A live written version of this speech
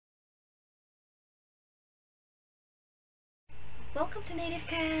Welcome to Native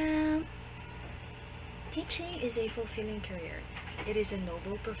Camp! Teaching is a fulfilling career. It is a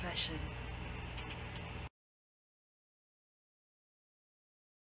noble profession.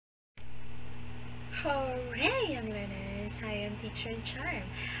 Hooray, young learners! I am teacher Charm.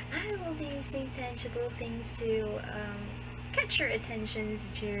 I will be using tangible things to catch your attentions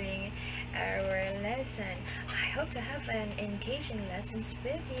during our lesson. I hope to have an engaging lessons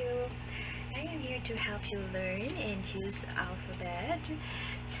with you. I am here to help you learn and use alphabet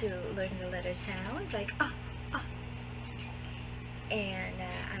to learn the letter sounds like and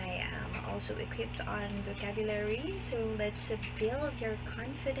I am also equipped on vocabulary, so let's build your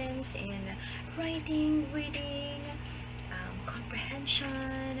confidence in writing, reading,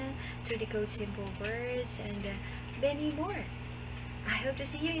 comprehension, to decode simple words, and many more. I hope to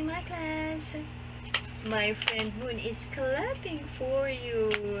see you in my class. My friend Moon is clapping for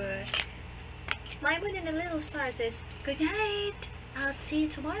you. My Moon and the little star says, good night. I'll see you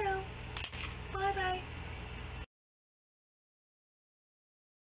tomorrow. Bye bye.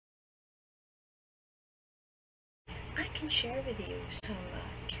 I can share with you some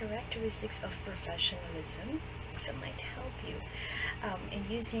characteristics of professionalism that might help you in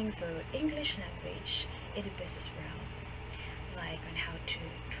using the English language in the business world, like on how to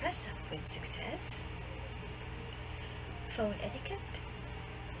dress up with success, phone etiquette,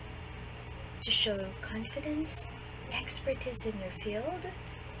 to show confidence, expertise in your field,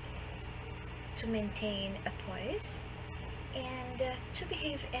 to maintain a poise, and to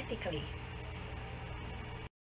behave ethically.